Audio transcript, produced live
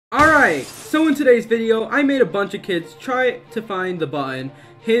Alright, so in today's video, I made a bunch of kids try to find the button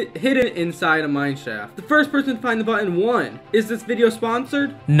hidden inside a mine shaft. The first person to find the button won. Is this video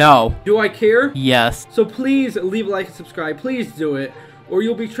sponsored? No. Do I care? Yes. So please leave a like and subscribe. Please do it. Or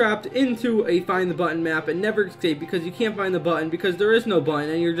you'll be trapped into a find the button map and never escape because you can't find the button because there is no button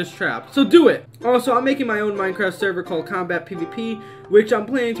and you're just trapped. So do it! Also, I'm making my own Minecraft server called Combat PvP, which I'm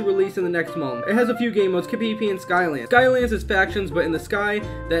planning to release in the next month. It has a few game modes, PvP and Skylands. Skylands is factions, but in the sky,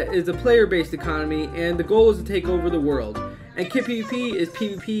 that is a player-based economy, and the goal is to take over the world. And Kit PvP is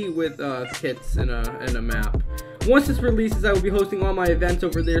PvP with kits in a map. Once this releases, I will be hosting all my events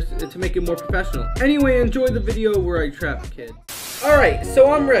over there to make it more professional. Anyway, enjoy the video where I trap kids. Alright,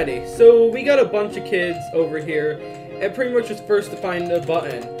 so I'm ready. So we got a bunch of kids over here, and pretty much just first to find the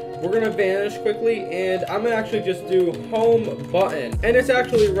button. We're gonna vanish quickly, and I'm gonna actually just do home button. And it's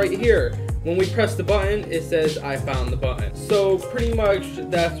actually right here. When we press the button, it says I found the button. So pretty much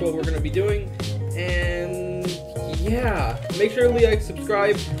that's what we're gonna be doing. And yeah, make sure to like,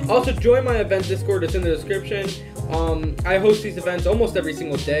 subscribe. Also join my event Discord, it's in the description. I host these events almost every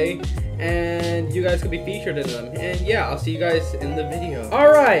single day, and you guys could be featured in them. And yeah, I'll see you guys in the video.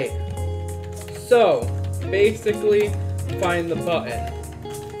 Alright, so basically find the button.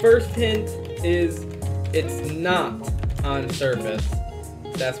 First hint is it's not on surface.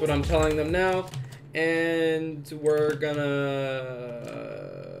 That's what I'm telling them now. And we're gonna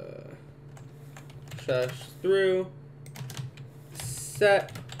shush through,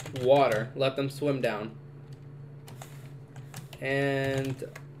 set water, let them swim down. And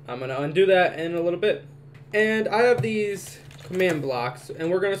I'm gonna undo that in a little bit. And I have these command blocks,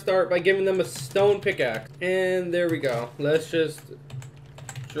 and we're gonna start by giving them a stone pickaxe. And there we go. Let's just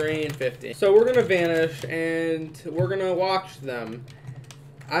drain 50. So we're gonna vanish, and we're gonna watch them.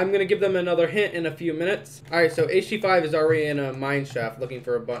 I'm gonna give them another hint in a few minutes. Alright, so HG5 is already in a mine shaft looking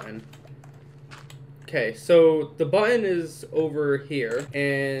for a button. Okay, so the button is over here,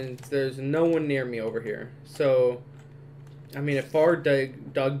 and there's no one near me over here. So I mean, if Far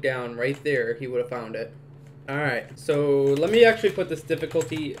dug down right there, he would have found it. Alright, so let me actually put this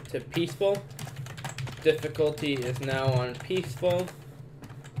difficulty to peaceful. Difficulty is now on peaceful.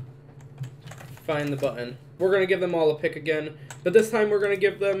 Find the button. We're going to give them all a pick again, but this time we're going to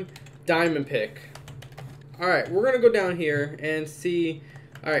give them diamond pick. Alright, we're going to go down here and see.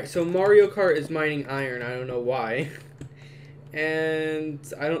 Alright, so Mario Kart is mining iron. I don't know why. And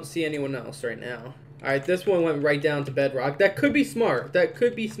I don't see anyone else right now. Alright, this one went right down to bedrock. That could be smart. That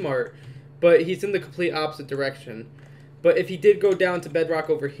could be smart. But he's in the complete opposite direction. But if he did go down to bedrock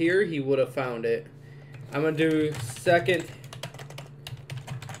over here, he would have found it. I'm going to do second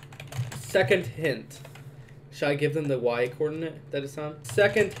hint. Should I give them the Y coordinate that it's on?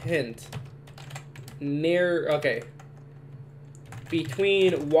 Second hint. Okay.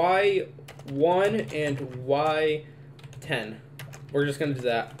 Between Y1 and Y10. We're just going to do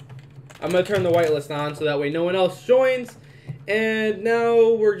that. I'm going to turn the whitelist on so that way no one else joins. And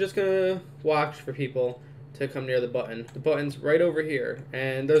now we're just going to watch for people to come near the button. The button's right over here.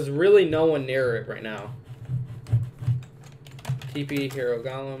 And there's really no one near it right now. TP Hero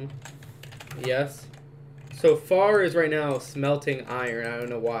Golem. Yes. So Far is right now smelting iron. I don't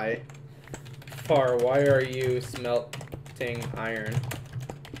know why. Far, why are you smelting iron?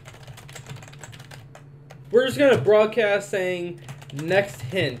 We're just going to broadcast saying next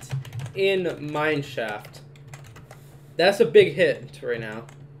hint. In mine shaft. That's a big hit right now.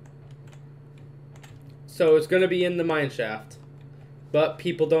 So it's gonna be in the mine shaft, but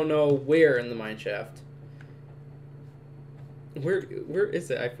people don't know where in the mine shaft. Where is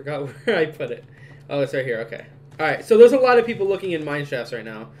it? I forgot where I put it. Oh, it's right here. Okay. All right. So there's a lot of people looking in mine shafts right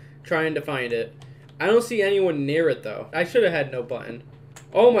now, trying to find it. I don't see anyone near it though. I should have had no button.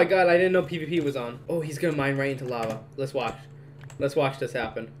 Oh my God! I didn't know PvP was on. Oh, he's gonna mine right into lava. Let's watch. Let's watch this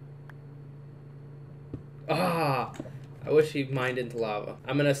happen. Ah, I wish he mined into lava.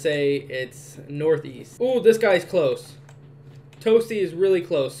 I'm gonna say it's northeast. Ooh, this guy's close. Toasty is really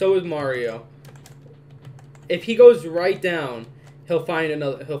close. So is Mario. If he goes right down, he'll find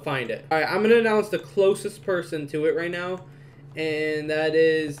another. He'll find it. All right, I'm gonna announce the closest person to it right now, and that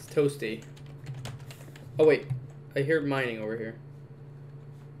is Toasty. Oh wait, I hear mining over here.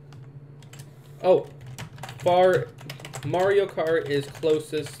 Oh, Mario Kart is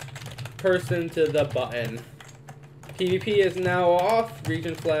closest person to the button. PvP is now off.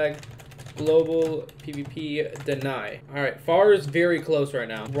 Region flag. Global PvP deny. Alright, Far is very close right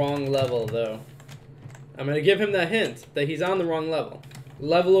now. Wrong level though. I'm gonna give him that hint that he's on the wrong level.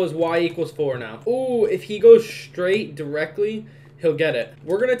 Level is Y=4 now. Ooh, if he goes straight directly, he'll get it.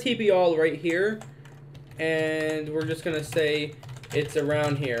 We're gonna TP all right here. And we're just gonna say It's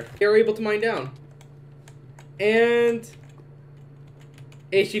around here. They are able to mine down. And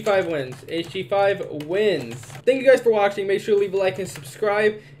HG5 wins. HG5 wins. Thank you guys for watching. Make sure to leave a like and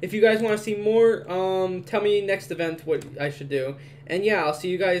subscribe. If you guys want to see more, tell me next event what I should do. And yeah, I'll see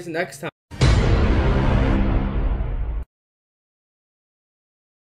you guys next time.